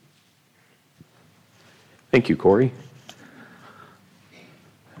Thank you, Corey.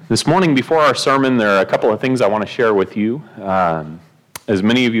 This morning before our sermon, there are a couple of things I want to share with you. As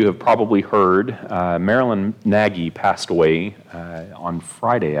many of you have probably heard, Marilyn Nagy passed away on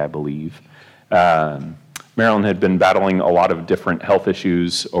Friday, I believe. Marilyn had been battling a lot of different health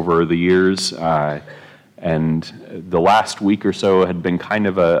issues over the years, and the last week or so had been kind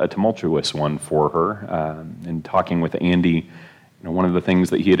of a tumultuous one for her. In talking with Andy, one of the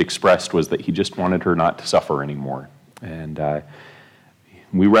things that he had expressed was that he just wanted her not to suffer anymore. And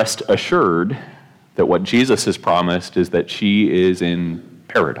we rest assured that what Jesus has promised is that she is in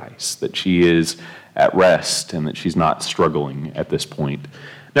paradise, that she is at rest, and that she's not struggling at this point.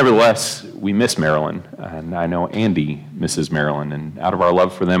 Nevertheless, we miss Marilyn, and I know Andy misses Marilyn. And out of our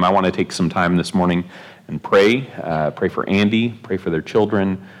love for them, I want to take some time this morning and pray for Andy, pray for their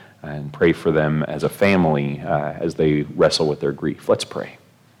children, and pray for them as a family as they wrestle with their grief. Let's pray.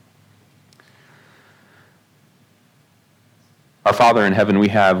 Our Father in heaven, we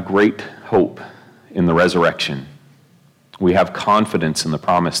have great hope in the resurrection. We have confidence in the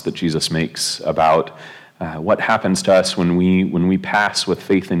promise that Jesus makes about what happens to us when we pass with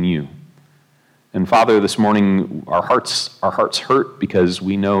faith in you. And Father, this morning our hearts hurt because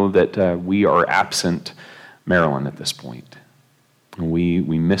we know that we are absent Marilyn at this point. We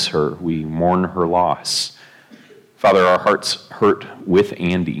miss her. We mourn her loss. Father, our hearts hurt with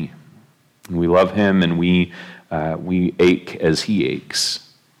Andy. We love him, and we ache as he aches.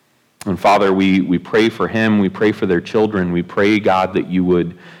 And Father, we pray for him. We pray for their children. We pray, God, that you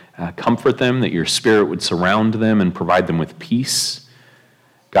would comfort them, that your Spirit would surround them and provide them with peace.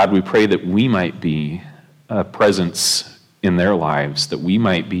 God, we pray that we might be a presence in their lives, that we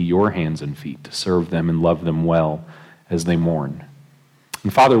might be your hands and feet to serve them and love them well as they mourn.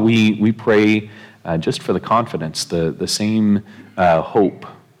 And Father, we pray just for the confidence, the same hope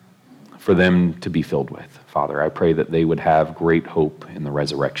for them to be filled with. Father, I pray that they would have great hope in the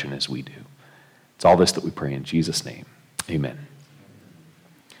resurrection as we do. It's all this that we pray in Jesus' name. Amen.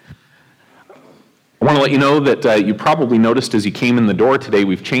 I want to let you know that you probably noticed as you came in the door today,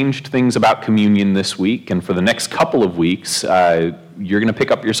 we've changed things about communion this week, and for the next couple of weeks, you're going to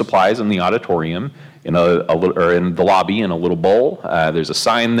pick up your supplies in the auditorium, in in the lobby in a little bowl. There's a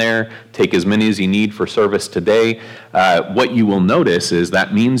sign there. Take as many as you need for service today. What you will notice is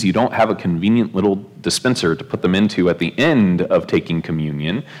that means you don't have a convenient little dispenser to put them into at the end of taking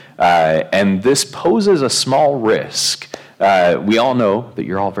communion, and this poses a small risk. We all know that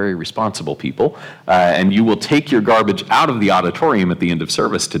you're all very responsible people, and you will take your garbage out of the auditorium at the end of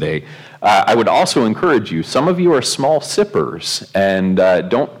service today. I would also encourage you, some of you are small sippers and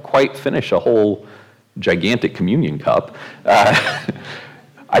don't quite finish a whole gigantic communion cup.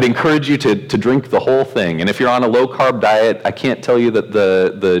 I'd encourage you to drink the whole thing. And if you're on a low-carb diet, I can't tell you that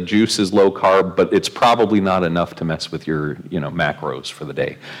the juice is low-carb, but it's probably not enough to mess with your macros for the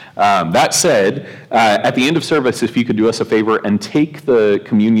day. That said, at the end of service, if you could do us a favor and take the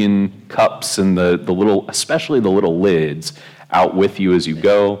communion cups and the little, especially the little lids, out with you as you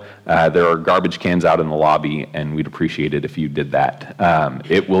go. There are garbage cans out in the lobby, and we'd appreciate it if you did that.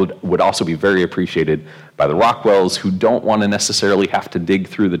 It would also be very appreciated by the Rockwells, who don't want to necessarily have to dig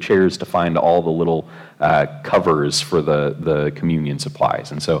through the chairs to find all the little covers for the communion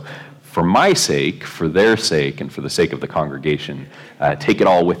supplies. And so for my sake, for their sake, and for the sake of the congregation, take it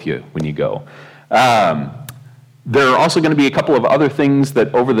all with you when you go. There are also going to be a couple of other things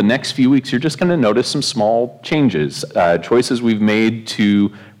that over the next few weeks, you're just going to notice some small changes, choices we've made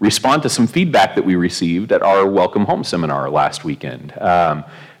to respond to some feedback that we received at our Welcome Home seminar last weekend.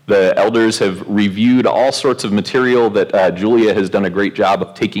 The elders have reviewed all sorts of material that Julia has done a great job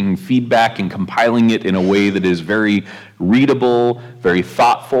of taking feedback and compiling it in a way that is very readable, very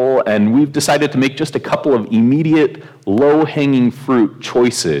thoughtful, and we've decided to make just a couple of immediate, low-hanging fruit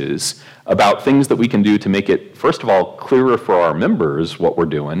choices about things that we can do to make it, first of all, clearer for our members what we're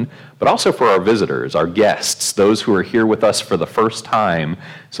doing, but also for our visitors, our guests, those who are here with us for the first time,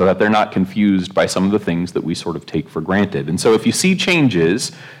 so that they're not confused by some of the things that we sort of take for granted. And so if you see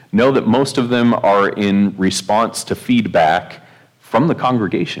changes, know that most of them are in response to feedback from the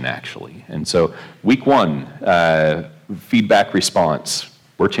congregation, actually. And so week one, feedback response,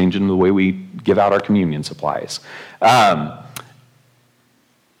 we're changing the way we give out our communion supplies.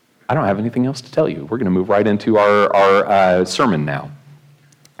 I don't have anything else to tell you. We're going to move right into our sermon now.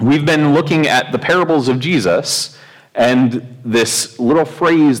 We've been looking at the parables of Jesus and this little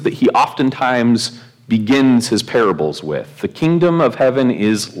phrase that he oftentimes begins his parables with. The kingdom of heaven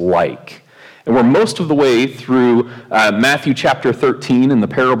is like. And we're most of the way through Matthew chapter 13 and the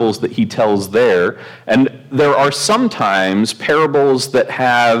parables that he tells there. And there are sometimes parables that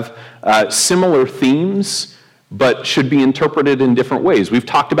have similar themes, but should be interpreted in different ways. We've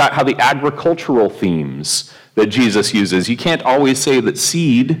talked about how the agricultural themes that Jesus uses, you can't always say that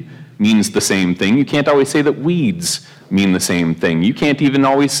seed means the same thing. You can't always say that weeds mean the same thing. You can't even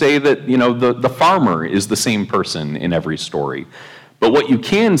always say that, the farmer is the same person in every story. But what you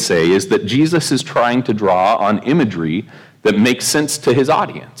can say is that Jesus is trying to draw on imagery that makes sense to his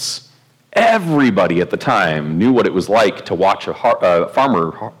audience. Everybody at the time knew what it was like to watch a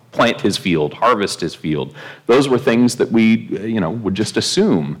farmer plant his field, harvest his field. Those were things that we, would just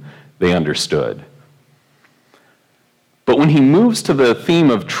assume they understood. But when he moves to the theme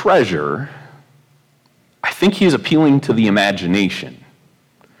of treasure, I think he's appealing to the imagination.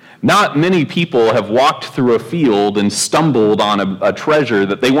 Not many people have walked through a field and stumbled on a treasure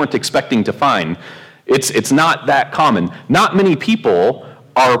that they weren't expecting to find. It's not that common. Not many people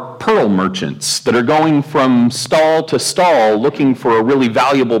are pearl merchants that are going from stall to stall looking for a really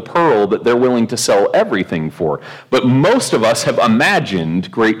valuable pearl that they're willing to sell everything for. But most of us have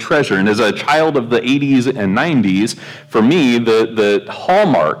imagined great treasure. And as a child of the 80s and 90s, for me, the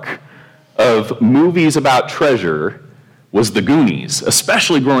hallmark of movies about treasure was The Goonies,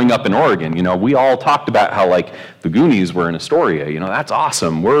 especially growing up in Oregon. We all talked about how, the Goonies were in Astoria. That's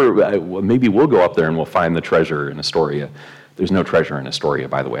awesome. Maybe we'll go up there and we'll find the treasure in Astoria. There's no treasure in Astoria,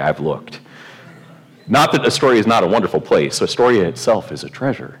 by the way. I've looked. Not that Astoria is not a wonderful place. Astoria itself is a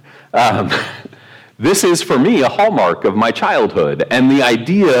treasure. This is, for me, a hallmark of my childhood, and the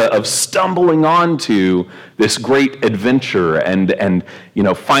idea of stumbling onto this great adventure and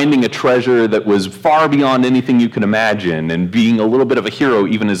finding a treasure that was far beyond anything you could imagine, and being a little bit of a hero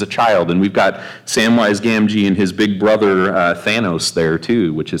even as a child. And we've got Samwise Gamgee and his big brother Thanos there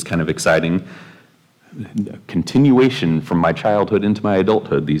too, which is kind of exciting. Continuation from my childhood into my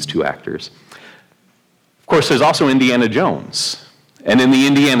adulthood, these two actors. Of course, there's also Indiana Jones. And in the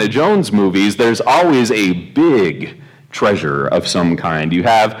Indiana Jones movies, there's always a big treasure of some kind. You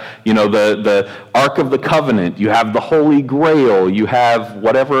have, the Ark of the Covenant. You have the Holy Grail. You have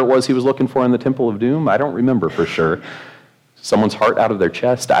whatever it was he was looking for in the Temple of Doom. I don't remember for sure. Someone's heart out of their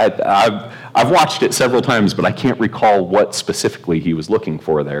chest. I've watched it several times, but I can't recall what specifically he was looking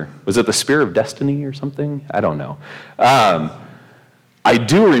for there. Was it the Spear of Destiny or something? I don't know. I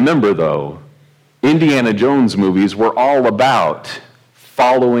do remember, though, Indiana Jones movies were all about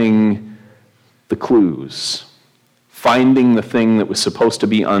following the clues, finding the thing that was supposed to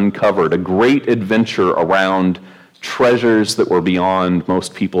be uncovered, a great adventure around treasures that were beyond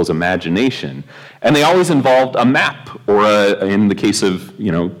most people's imagination. And they always involved a map, or in the case of,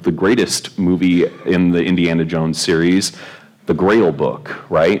 the greatest movie in the Indiana Jones series, the Grail book,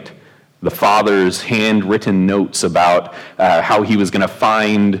 right? The father's handwritten notes about how he was going to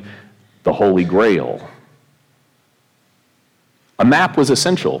find the Holy Grail. A map was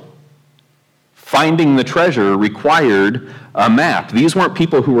essential. Finding the treasure required a map. These weren't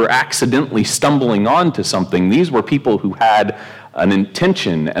people who were accidentally stumbling onto something. These were people who had an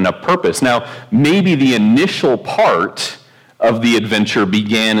intention and a purpose. Now, maybe the initial part of the adventure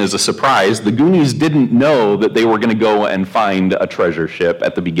began as a surprise. The Goonies didn't know that they were going to go and find a treasure ship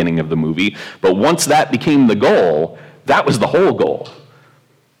at the beginning of the movie. But once that became the goal, that was the whole goal.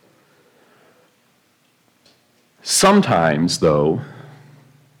 Sometimes, though,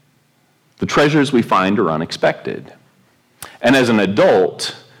 the treasures we find are unexpected. And as an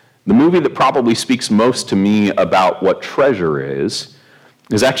adult, the movie that probably speaks most to me about what treasure is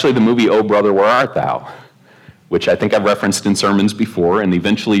actually the movie Oh Brother, Where Art Thou?, which I think I've referenced in sermons before, and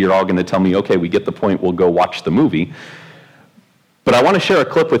eventually you're all going to tell me, okay, we get the point, we'll go watch the movie. But I want to share a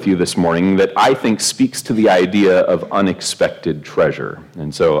clip with you this morning that I think speaks to the idea of unexpected treasure.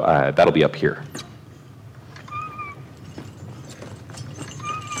 And so that'll be up here.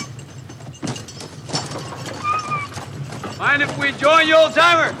 Mind if we join you, old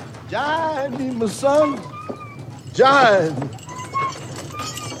timer? Join me, my son. Join me.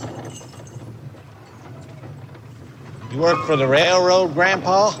 You work for the railroad,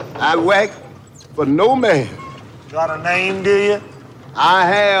 Grandpa? I work for no man. Got a name, do you? I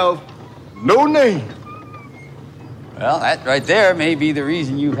have no name. Well, that right there may be the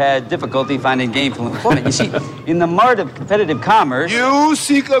reason you've had difficulty finding gainful employment. You see, in the mart of competitive commerce... You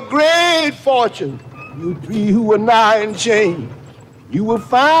seek a great fortune. You three who are nigh in chain. You will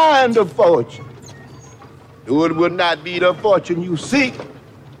find a fortune. Though it will not be the fortune you seek.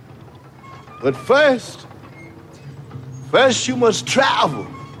 But first you must travel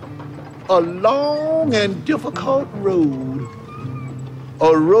a long and difficult road.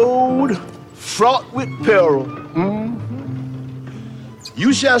 A road fraught with peril.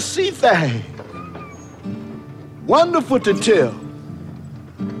 You shall see things wonderful to tell.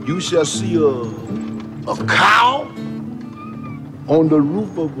 You shall see a cow on the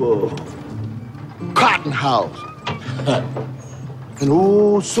roof of a cotton house. And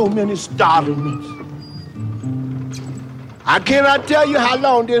oh, so many startlements. I cannot tell you how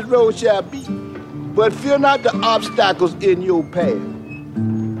long this road shall be, but fear not the obstacles in your path.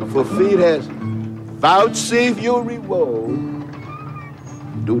 For fate has vouchsafed your reward.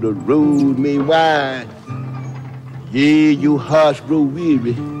 Though the road may wide, yea, your hearts grow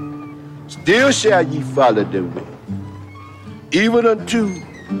weary, still shall ye follow the way, even unto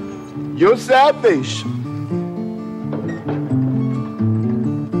your salvation.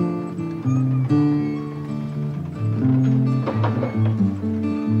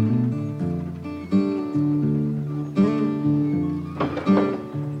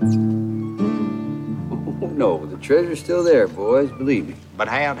 No, the treasure's still there, boys, believe me. But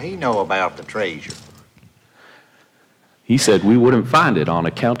how'd he know about the treasure? He said we wouldn't find it on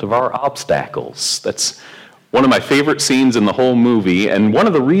account of our obstacles. That's one of my favorite scenes in the whole movie, and one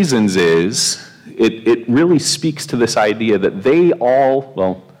of the reasons is it really speaks to this idea that they all,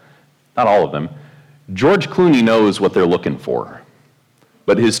 well, not all of them, George Clooney knows what they're looking for,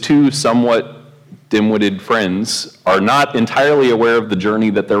 but his two somewhat dim-witted friends are not entirely aware of the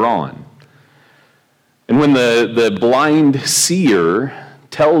journey that they're on. And when the blind seer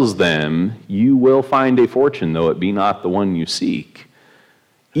tells them, you will find a fortune, though it be not the one you seek,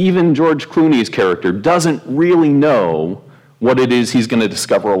 even George Clooney's character doesn't really know what it is he's going to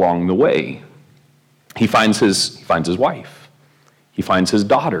discover along the way. He finds his wife. He finds his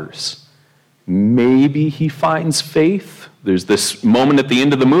daughters. Maybe he finds faith. There's this moment at the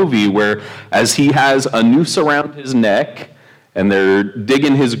end of the movie where, as he has a noose around his neck, and they're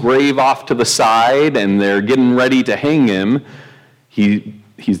digging his grave off to the side, and they're getting ready to hang him,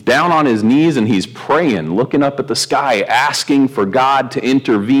 he's down on his knees and he's praying, looking up at the sky, asking for God to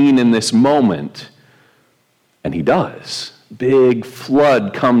intervene in this moment. And he does. Big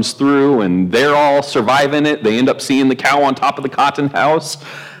flood comes through, and they're all surviving it. They end up seeing the cow on top of the cotton house.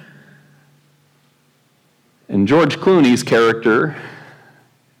 And George Clooney's character,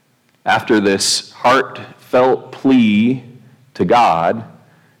 after this heartfelt plea to God,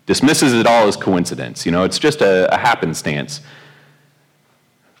 dismisses it all as coincidence. It's just a happenstance.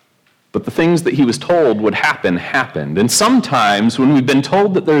 But the things that he was told would happen, happened. And sometimes when we've been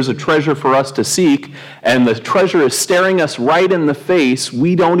told that there's a treasure for us to seek, and the treasure is staring us right in the face,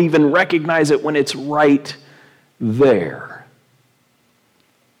 we don't even recognize it when it's right there.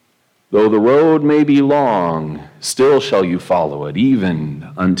 Though the road may be long, still shall you follow it, even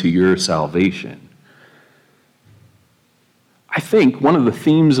unto your salvation. I think one of the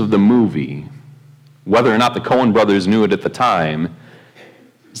themes of the movie, whether or not the Coen brothers knew it at the time,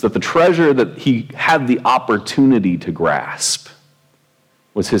 is that the treasure that he had the opportunity to grasp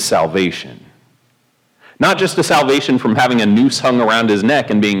was his salvation. Not just a salvation from having a noose hung around his neck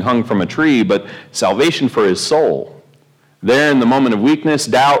and being hung from a tree, but salvation for his soul. There in the moment of weakness,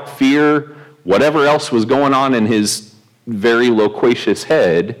 doubt, fear, whatever else was going on in his very loquacious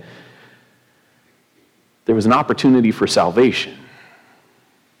head, there was an opportunity for salvation.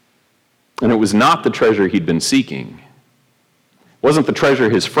 And it was not the treasure he'd been seeking. It wasn't the treasure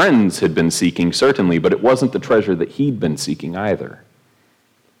his friends had been seeking, certainly, but it wasn't the treasure that he'd been seeking either.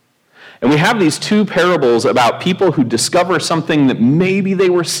 And we have these two parables about people who discover something that maybe they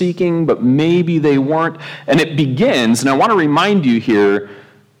were seeking, but maybe they weren't. And it begins, and I want to remind you here,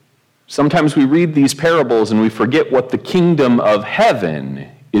 sometimes we read these parables and we forget what the kingdom of heaven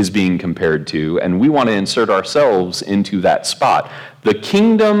is being compared to, and we want to insert ourselves into that spot. The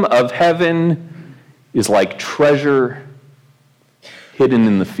kingdom of heaven is like treasure hidden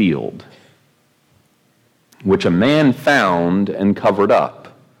in the field, which a man found and covered up.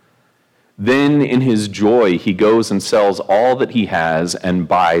 Then in his joy, he goes and sells all that he has and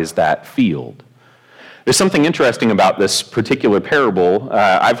buys that field. There's something interesting about this particular parable.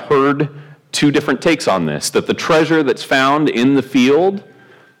 I've heard two different takes on this, that the treasure that's found in the field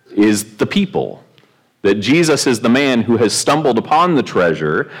is the people, that Jesus is the man who has stumbled upon the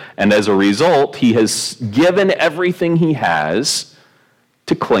treasure, and as a result, he has given everything he has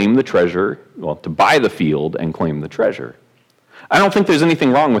to claim the treasure, well, to buy the field and claim the treasure. I don't think there's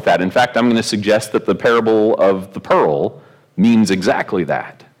anything wrong with that. In fact, I'm going to suggest that the parable of the pearl means exactly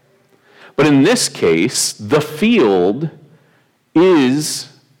that. But in this case, the field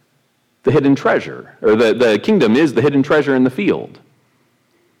is the hidden treasure, or the kingdom is the hidden treasure in the field.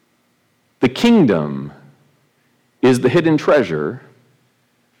 The kingdom is the hidden treasure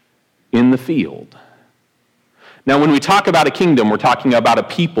in the field. Now, when we talk about a kingdom, we're talking about a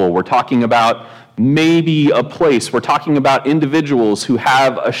people, we're talking about maybe a place, we're talking about individuals who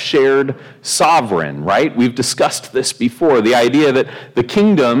have a shared sovereign, right? We've discussed this before, the idea that the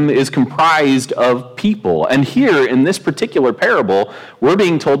kingdom is comprised of people. And here, in this particular parable, we're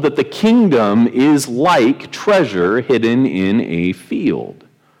being told that the kingdom is like treasure hidden in a field.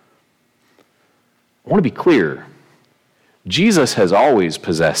 I want to be clear. Jesus has always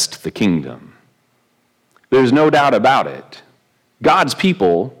possessed the kingdom. There's no doubt about it. God's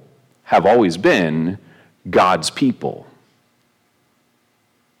people have always been God's people.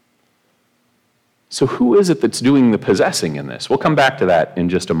 So who is it that's doing the possessing in this? We'll come back to that in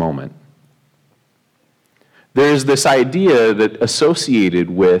just a moment. There's this idea that associated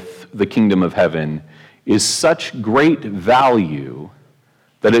with the kingdom of heaven is such great value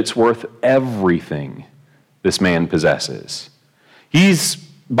that it's worth everything this man possesses. He's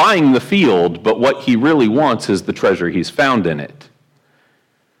buying the field, but what he really wants is the treasure he's found in it.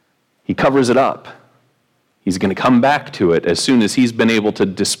 He covers it up. He's going to come back to it as soon as he's been able to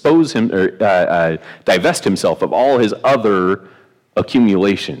divest himself of all his other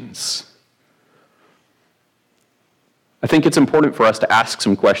accumulations. I think it's important for us to ask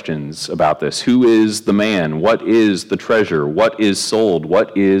some questions about this. Who is the man? What is the treasure? What is sold?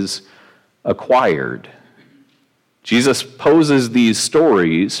 What is acquired? Jesus poses these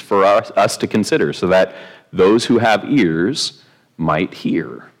stories for us to consider so that those who have ears might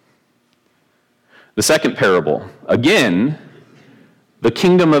hear. The second parable, again, the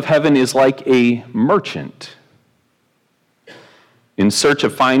kingdom of heaven is like a merchant in search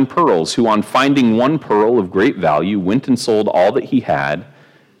of fine pearls, who on finding one pearl of great value went and sold all that he had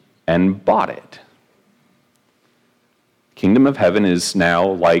and bought it. Kingdom of heaven is now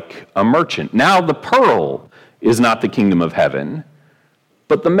like a merchant. Now the pearl is not the kingdom of heaven,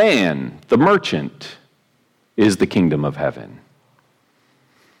 but the man, the merchant, is the kingdom of heaven.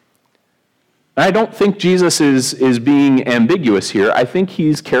 I don't think Jesus is being ambiguous here. I think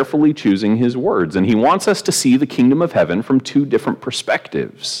he's carefully choosing his words, and he wants us to see the kingdom of heaven from two different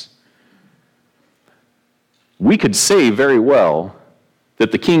perspectives. We could say very well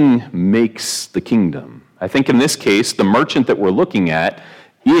that the king makes the kingdom. I think in this case, the merchant that we're looking at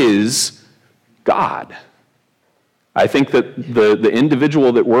is God. I think that the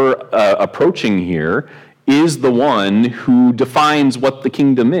individual that we're approaching here is the one who defines what the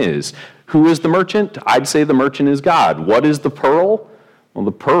kingdom is. Who is the merchant? I'd say the merchant is God. What is the pearl? Well,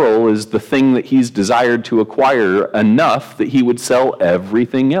 the pearl is the thing that he's desired to acquire enough that he would sell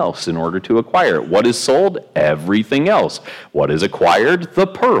everything else in order to acquire it. What is sold? Everything else. What is acquired? The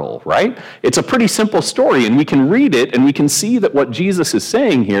pearl, right? It's a pretty simple story, and we can read it, and we can see that what Jesus is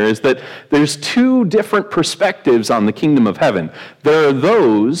saying here is that there's two different perspectives on the kingdom of heaven. There are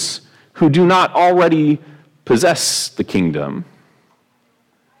those who do not already possess the kingdom,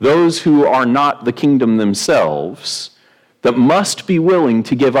 those who are not the kingdom themselves, that must be willing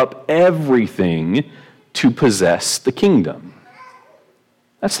to give up everything to possess the kingdom.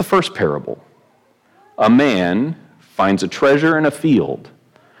 That's the first parable. A man finds a treasure in a field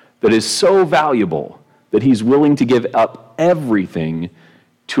that is so valuable that he's willing to give up everything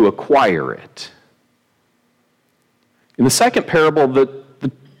to acquire it. In the second parable,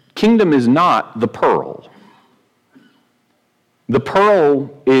 the kingdom is not the pearl. The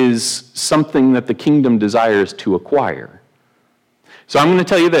pearl is something that the kingdom desires to acquire. So I'm going to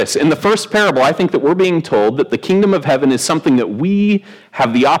tell you this. In the first parable, I think that we're being told that the kingdom of heaven is something that we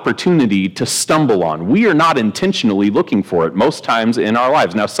have the opportunity to stumble on. We are not intentionally looking for it most times in our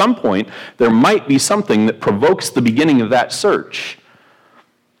lives. Now, at some point, there might be something that provokes the beginning of that search.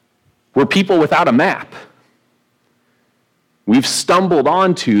 We're people without a map. We've stumbled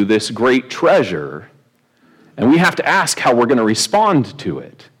onto this great treasure, and we have to ask how we're going to respond to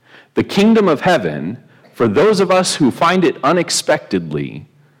it. The kingdom of heaven, for those of us who find it unexpectedly,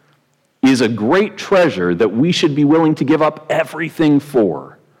 is a great treasure that we should be willing to give up everything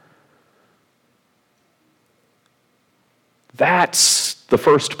for. That's the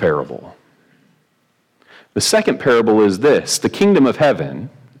first parable. The second parable is this: the kingdom of heaven,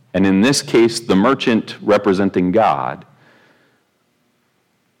 and in this case, the merchant representing God,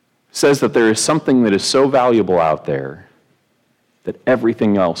 says that there is something that is so valuable out there that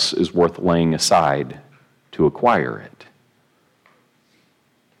everything else is worth laying aside to acquire it.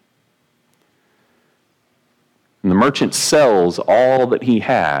 And the merchant sells all that he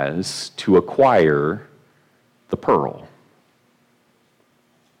has to acquire the pearl.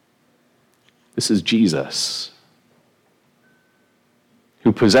 This is Jesus,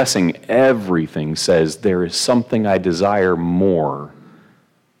 who, possessing everything, says, there is something I desire more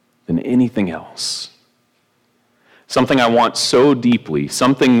than anything else. Something I want so deeply,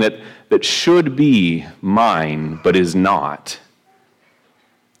 something that should be mine but is not.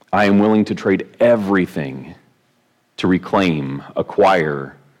 I am willing to trade everything to reclaim,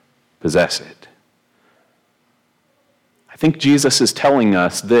 acquire, possess it. I think Jesus is telling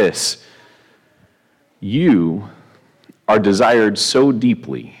us this. You are desired so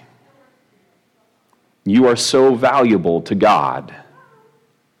deeply. You are so valuable to God.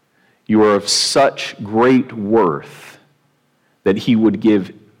 You are of such great worth that he would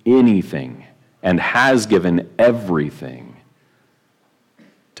give anything and has given everything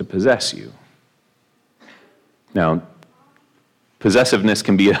to possess you. Now, possessiveness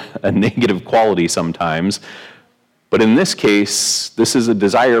can be a negative quality sometimes, but in this case, this is a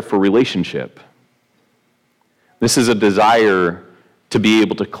desire for relationship. This is a desire to be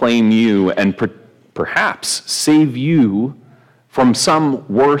able to claim you and perhaps save you from some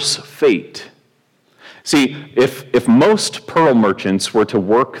worse fate. See, if most pearl merchants were to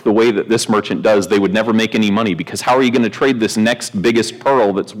work the way that this merchant does, they would never make any money, because how are you going to trade this next biggest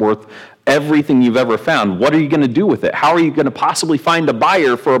pearl that's worth everything you've ever found? What are you going to do with it? How are you going to possibly find a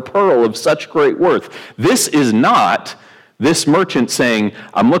buyer for a pearl of such great worth? This is not this merchant saying,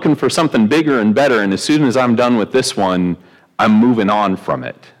 I'm looking for something bigger and better, and as soon as I'm done with this one, I'm moving on from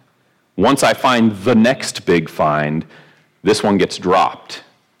it. Once I find the next big find, this one gets dropped.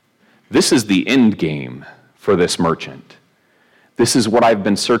 This is the end game for this merchant. This is what I've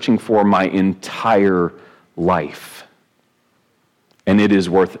been searching for my entire life. And it is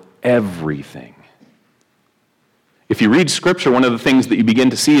worth everything. If you read Scripture, one of the things that you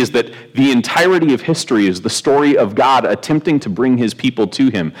begin to see is that the entirety of history is the story of God attempting to bring his people to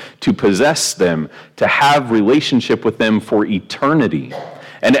him, to possess them, to have relationship with them for eternity.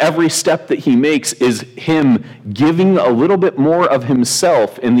 And every step that he makes is him giving a little bit more of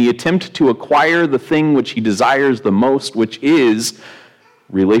himself in the attempt to acquire the thing which he desires the most, which is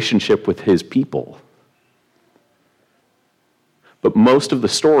relationship with his people. But most of the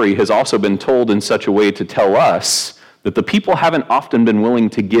story has also been told in such a way to tell us that the people haven't often been willing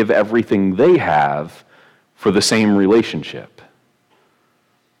to give everything they have for the same relationship.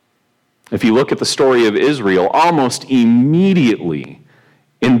 If you look at the story of Israel, almost immediately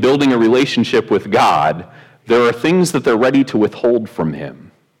in building a relationship with God, there are things that they're ready to withhold from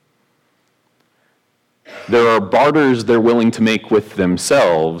him. There are barters they're willing to make with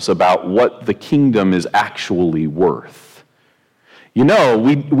themselves about what the kingdom is actually worth. You know,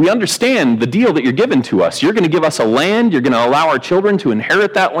 we understand the deal that you're giving to us. You're going to give us a land. You're going to allow our children to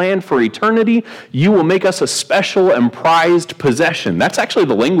inherit that land for eternity. You will make us a special and prized possession. That's actually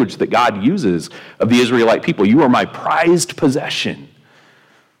the language that God uses of the Israelite people. You are my prized possession.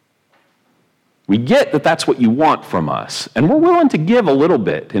 We get that that's what you want from us, and we're willing to give a little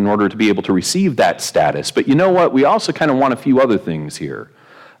bit in order to be able to receive that status. But you know what? We also kind of want a few other things here.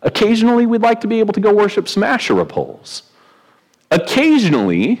 Occasionally, we'd like to be able to go worship some Asherah poles.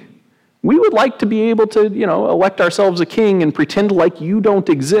 Occasionally, we would like to be able to, elect ourselves a king and pretend like you don't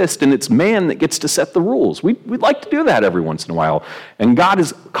exist and it's man that gets to set the rules. We'd like to do that every once in a while. And God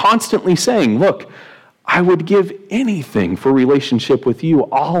is constantly saying, look, I would give anything for relationship with you.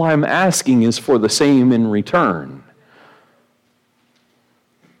 All I'm asking is for the same in return.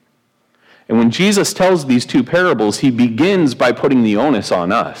 And when Jesus tells these two parables, he begins by putting the onus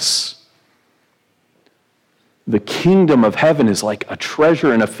on us. The kingdom of heaven is like a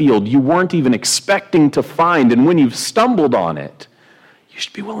treasure in a field you weren't even expecting to find, and when you've stumbled on it, you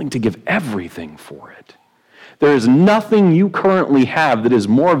should be willing to give everything for it. There is nothing you currently have that is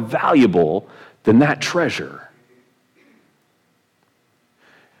more valuable than that treasure.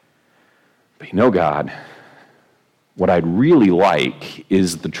 But God, what I'd really like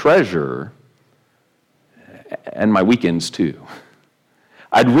is the treasure and my weekends too.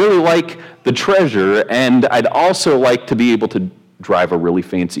 I'd really like the treasure, and I'd also like to be able to drive a really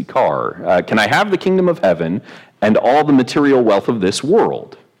fancy car. Can I have the kingdom of heaven and all the material wealth of this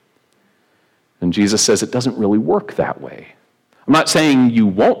world? And Jesus says it doesn't really work that way. I'm not saying you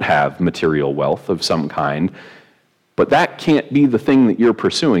won't have material wealth of some kind, but that can't be the thing that you're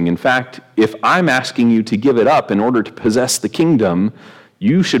pursuing. In fact, if I'm asking you to give it up in order to possess the kingdom,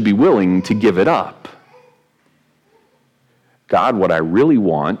 you should be willing to give it up. God, what I really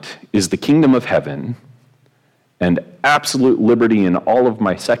want is the kingdom of heaven and absolute liberty in all of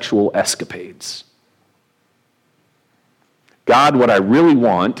my sexual escapades. God, what I really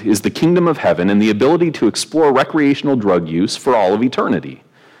want is the kingdom of heaven and the ability to explore recreational drug use for all of eternity.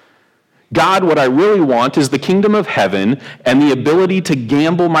 God, what I really want is the kingdom of heaven and the ability to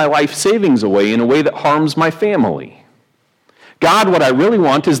gamble my life savings away in a way that harms my family. God, what I really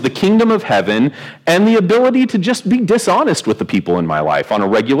want is the kingdom of heaven and the ability to just be dishonest with the people in my life on a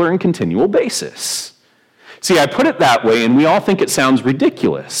regular and continual basis. See, I put it that way, and we all think it sounds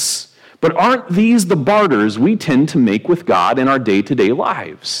ridiculous. But aren't these the barters we tend to make with God in our day-to-day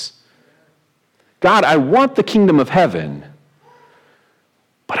lives? God, I want the kingdom of heaven,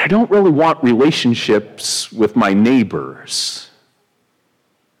 but I don't really want relationships with my neighbors.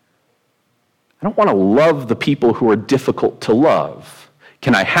 I don't want to love the people who are difficult to love.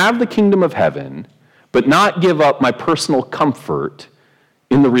 Can I have the kingdom of heaven, but not give up my personal comfort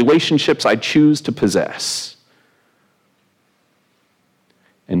in the relationships I choose to possess?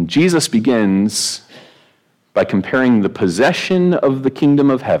 And Jesus begins by comparing the possession of the kingdom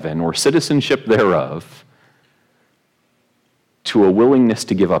of heaven, or citizenship thereof, to a willingness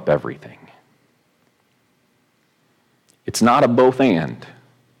to give up everything. It's not a both and.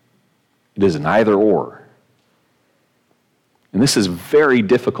 It is an either or. And this is very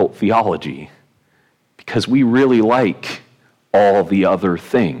difficult theology because we really like all the other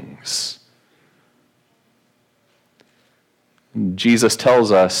things. And Jesus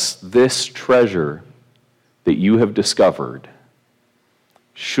tells us this treasure that you have discovered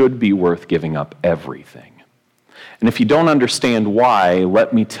should be worth giving up everything. And if you don't understand why,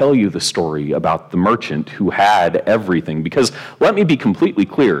 let me tell you the story about the merchant who had everything. Because let me be completely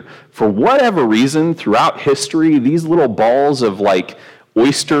clear, for whatever reason, throughout history, these little balls of like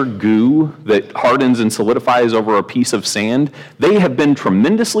oyster goo that hardens and solidifies over a piece of sand, they have been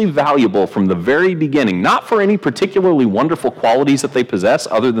tremendously valuable from the very beginning, not for any particularly wonderful qualities that they possess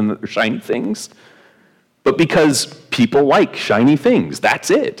other than that they're shiny things, but because people like shiny things. That's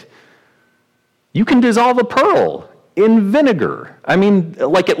it. You can dissolve a pearl in vinegar. I mean,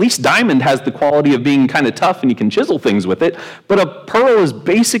 like at least diamond has the quality of being kind of tough and you can chisel things with it, but a pearl is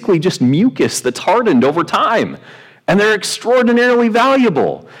basically just mucus that's hardened over time. And they're extraordinarily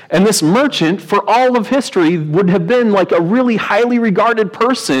valuable. And this merchant, for all of history, would have been like a really highly regarded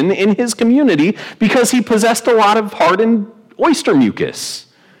person in his community because he possessed a lot of hardened oyster mucus.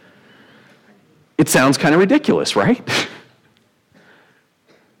 It sounds kind of ridiculous, right?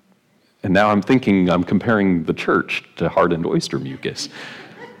 And now I'm thinking I'm comparing the church to hardened oyster mucus.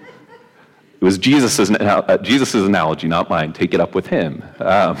 It was Jesus' analogy, not mine. Take it up with him.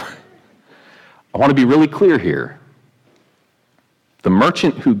 I want to be really clear here. The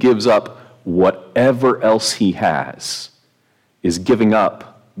merchant who gives up whatever else he has is giving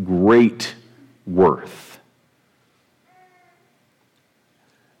up great worth.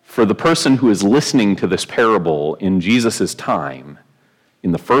 For the person who is listening to this parable in Jesus' time,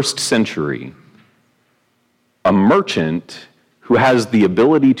 in the first century, a merchant who has the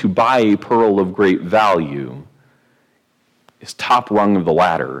ability to buy a pearl of great value is top rung of the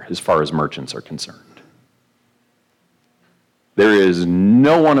ladder as far as merchants are concerned. There is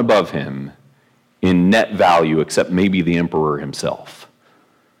no one above him in net value except maybe the emperor himself.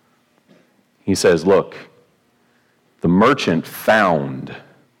 He says, look, the merchant found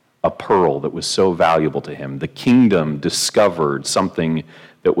a pearl that was so valuable to him. The kingdom discovered something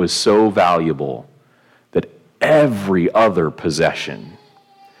that was so valuable that every other possession,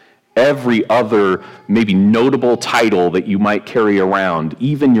 every other maybe notable title that you might carry around,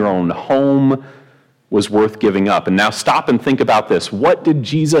 even your own home, was worth giving up. And now stop and think about this. What did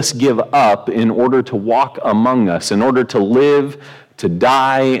Jesus give up in order to walk among us, in order to live, to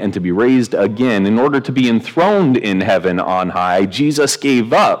die, and to be raised again, in order to be enthroned in heaven on high? Jesus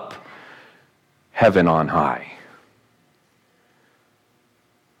gave up heaven on high.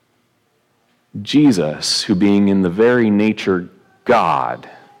 Jesus, who being in the very nature God,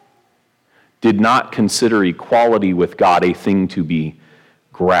 did not consider equality with God a thing to be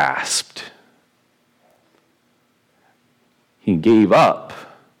grasped. He gave up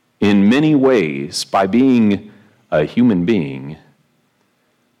in many ways, by being a human being,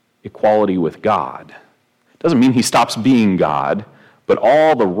 equality with God. Doesn't mean he stops being God, but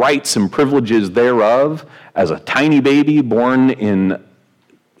all the rights and privileges thereof, as a tiny baby born in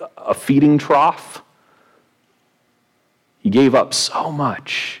a feeding trough, he gave up so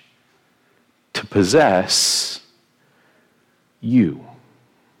much to possess you.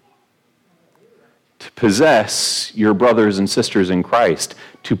 To possess your brothers and sisters in Christ,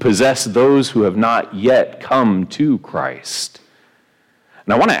 to possess those who have not yet come to Christ.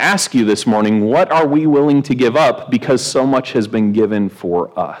 And I want to ask you this morning, what are we willing to give up because so much has been given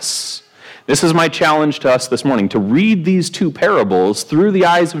for us? This is my challenge to us this morning, to read these two parables through the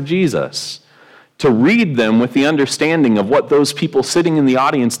eyes of Jesus, to read them with the understanding of what those people sitting in the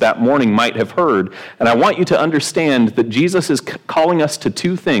audience that morning might have heard. And I want you to understand that Jesus is calling us to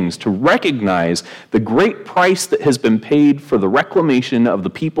two things: to recognize the great price that has been paid for the reclamation of the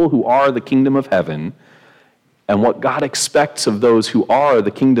people who are the kingdom of heaven, and what God expects of those who are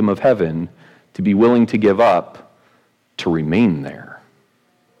the kingdom of heaven to be willing to give up to remain there.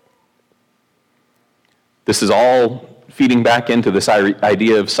 This is all feeding back into this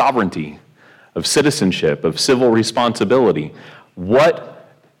idea of sovereignty, of citizenship, of civil responsibility. What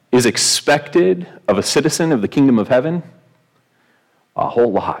is expected of a citizen of the kingdom of heaven? A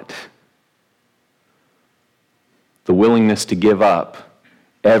whole lot. The willingness to give up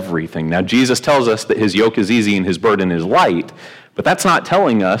everything. Now, Jesus tells us that his yoke is easy and his burden is light, but that's not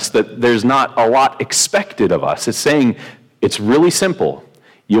telling us that there's not a lot expected of us. It's saying it's really simple.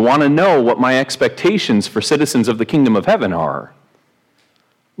 You want to know what my expectations for citizens of the kingdom of heaven are?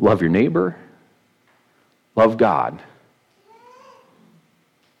 Love your neighbor. Love God.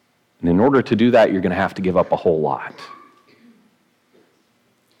 And in order to do that, you're going to have to give up a whole lot.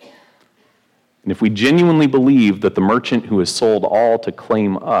 And if we genuinely believe that the merchant who has sold all to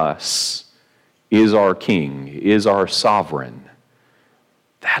claim us is our king, is our sovereign,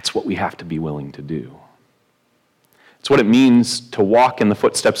 that's what we have to be willing to do. It's what it means to walk in the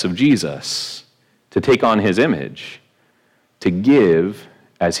footsteps of Jesus, to take on his image, to give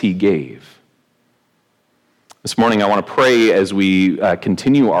as he gave. This morning, I want to pray as we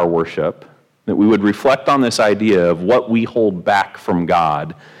continue our worship that we would reflect on this idea of what we hold back from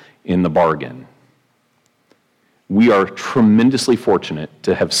God in the bargain. We are tremendously fortunate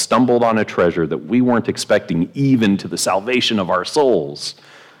to have stumbled on a treasure that we weren't expecting, even to the salvation of our souls.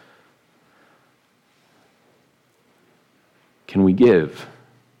 Can we give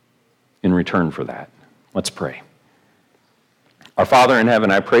in return for that? Let's pray. Our Father in heaven,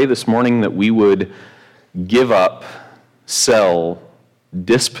 I pray this morning that we would give up, sell,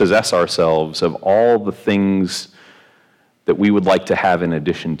 dispossess ourselves of all the things that we would like to have in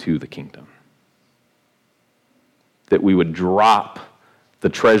addition to the kingdom. That we would drop the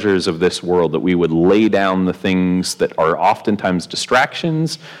treasures of this world, that we would lay down the things that are oftentimes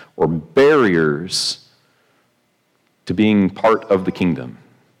distractions or barriers to being part of the kingdom.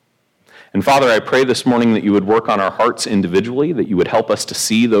 And Father, I pray this morning that you would work on our hearts individually, that you would help us to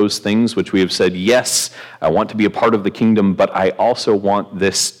see those things which we have said, yes, I want to be a part of the kingdom, but I also want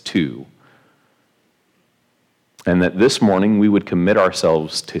this too. And that this morning we would commit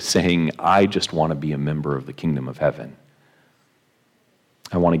ourselves to saying, I just want to be a member of the kingdom of heaven.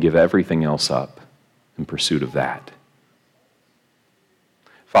 I want to give everything else up in pursuit of that.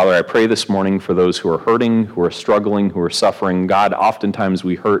 Father, I pray this morning for those who are hurting, who are struggling, who are suffering. God, oftentimes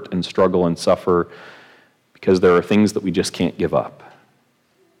we hurt and struggle and suffer because there are things that we just can't give up.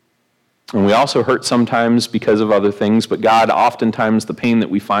 And we also hurt sometimes because of other things, but God, oftentimes the pain that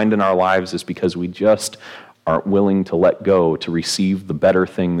we find in our lives is because we just aren't willing to let go to receive the better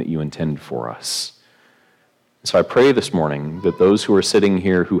thing that you intend for us. So I pray this morning that those who are sitting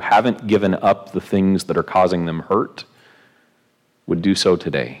here who haven't given up the things that are causing them hurt would do so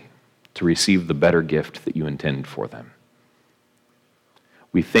today to receive the better gift that you intend for them.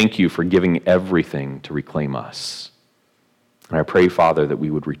 We thank you for giving everything to reclaim us. And I pray, Father, that we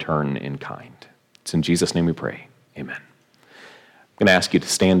would return in kind. It's in Jesus' name we pray. Amen. I'm going to ask you to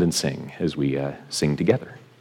stand and sing as we sing together.